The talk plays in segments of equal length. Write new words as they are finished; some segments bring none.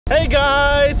Hey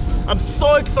guys! I'm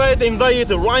so excited to invite you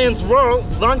to Ryan's World,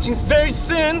 launching very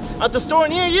soon at the store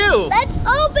near you. Let's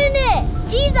open it!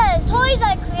 These are the toys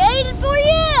I created for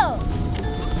you!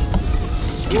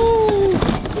 Woo.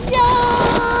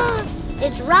 Yeah!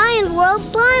 It's Ryan's World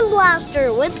Slime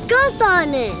Blaster with Gus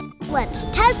on it. Let's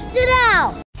test it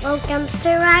out. Welcome to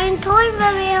Ryan Toy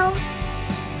Review.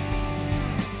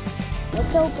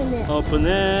 Let's open it. Open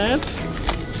it.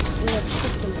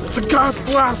 It's a Gus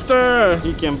Blaster!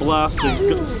 He can blast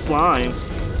the slimes.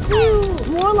 Ooh,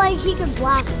 more like he could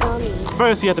blast gummies.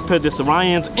 First, you have to put this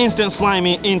Ryan's Instant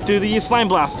Slimy into the Slime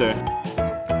Blaster.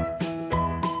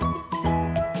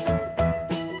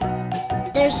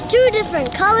 There's 2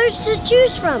 different colors to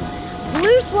choose from.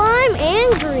 Blue slime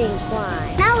and green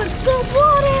slime. Now let's put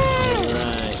water!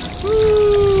 Alright.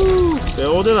 Woo!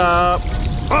 Build it up.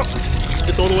 Oh!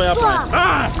 It's all the way up.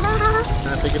 Ah!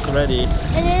 I think it's ready.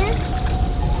 It is?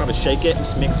 Try to shake it,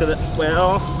 just mix it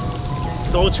well.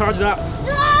 It's all charged up.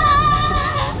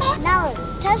 Now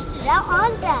let's test it out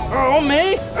on Dad. Oh, on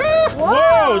me? Ah!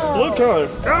 Whoa, it's blue color.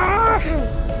 Ah!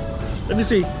 Let me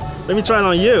see. Let me try it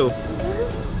on you.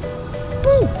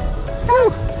 Woo!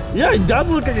 Woo! Yeah, it does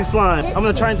look like a slime. I'm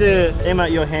gonna try to aim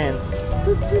at your hand.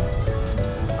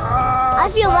 I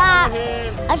feel that.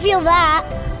 I feel that.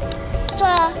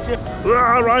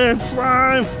 Ryan,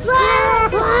 slime!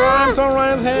 Slime's on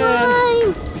Ryan's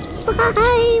hand.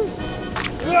 Slime!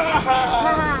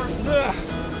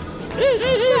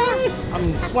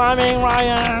 I'm sliming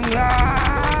Ryan.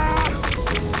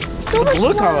 So much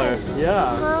Blue slime. color.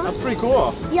 Yeah, that's pretty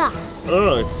cool. Yeah.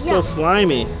 Oh, it's so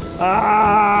slimy.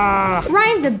 Ah!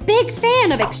 Ryan's a big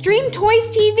fan of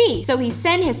ExtremeToys TV, so he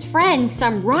sent his friends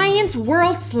some Ryan's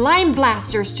World Slime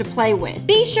Blasters to play with.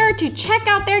 Be sure to check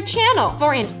out their channel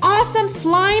for an awesome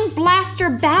slime blaster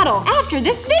battle after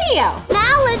this video.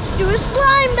 Now let's do a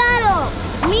slime battle.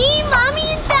 Me, Mommy,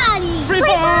 and Daddy. Free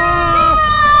fall!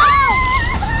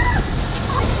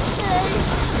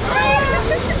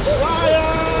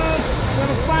 Ryan! I'm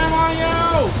gonna slime on you!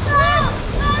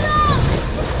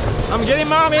 I'm getting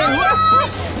Mommy!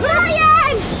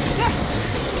 Ryan!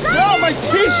 No, my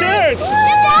t-shirt!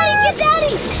 Get Daddy! Get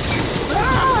Daddy!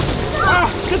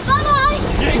 Bye-bye!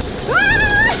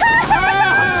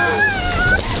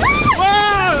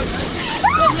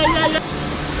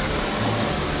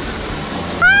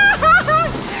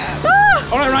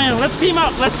 All right, Ryan, let's team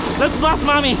up. Let's blast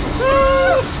Mommy.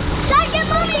 Dad, get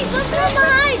Mommy! Let's go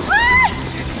behind!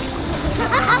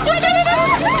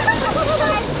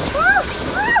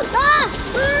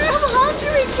 I'm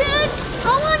hungry, kids! I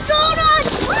want donuts!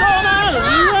 Donut!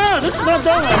 Yeah, this is not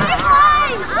donut.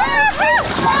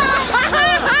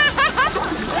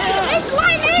 It's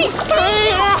slimy!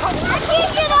 Hey, I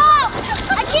can't get up!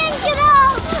 I can't get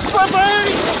up! Bye-bye.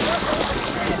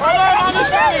 Bye-bye, Mommy.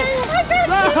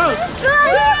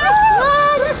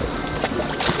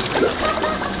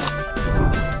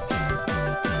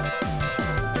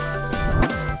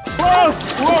 Whoa!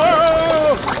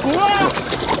 Whoa! Whoa!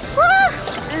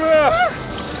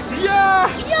 Yeah!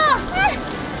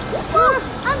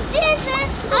 I'm dancing!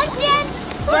 I'm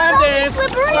dancing! Slime dance!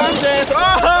 Slippery! Slime dance!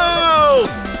 Oh!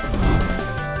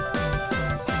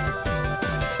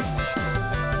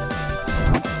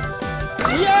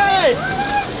 Yay!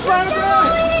 Slime dance!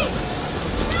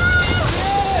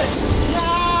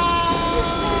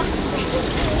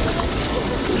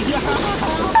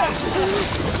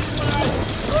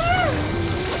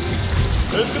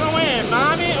 Who's gonna win,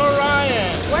 Mommy or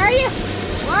Ryan? Where are you?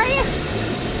 Where are you?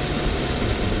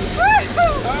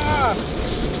 Ah.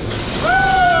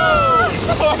 Whoa!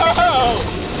 Whoa!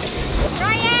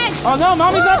 Ryan! Oh no,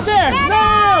 Mommy's up there! Get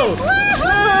No! it!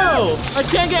 No! I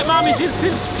can't get Mommy, she's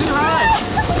too high!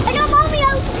 I got Mommy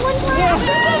out one time!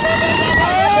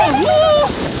 Oh,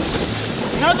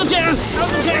 now's the chance!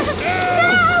 Now's the chance!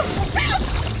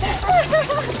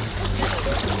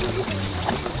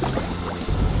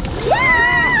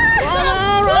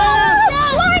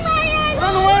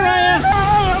 Run away, Ryan!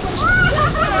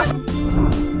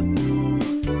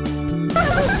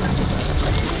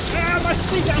 My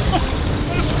feet are...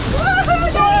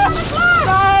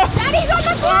 Daddy's on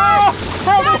the floor!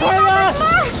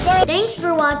 Thanks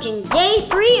for watching day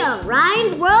 3 of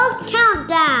Ryan's World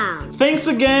Countdown. Thanks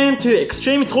again to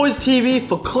ExtremeToys TV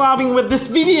for collabing with this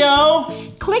video.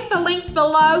 Click the link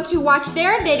below to watch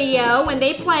their video when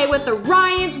they play with the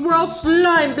Ryan's World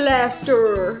Slime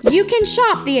Blaster. You can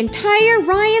shop the entire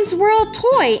Ryan's World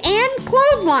toy and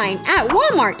clothesline at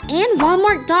Walmart and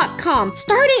Walmart.com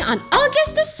starting on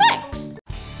August the 6th.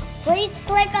 Please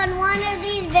click on one of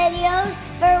these videos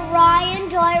for Ryan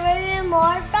Toy Review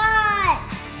more fun.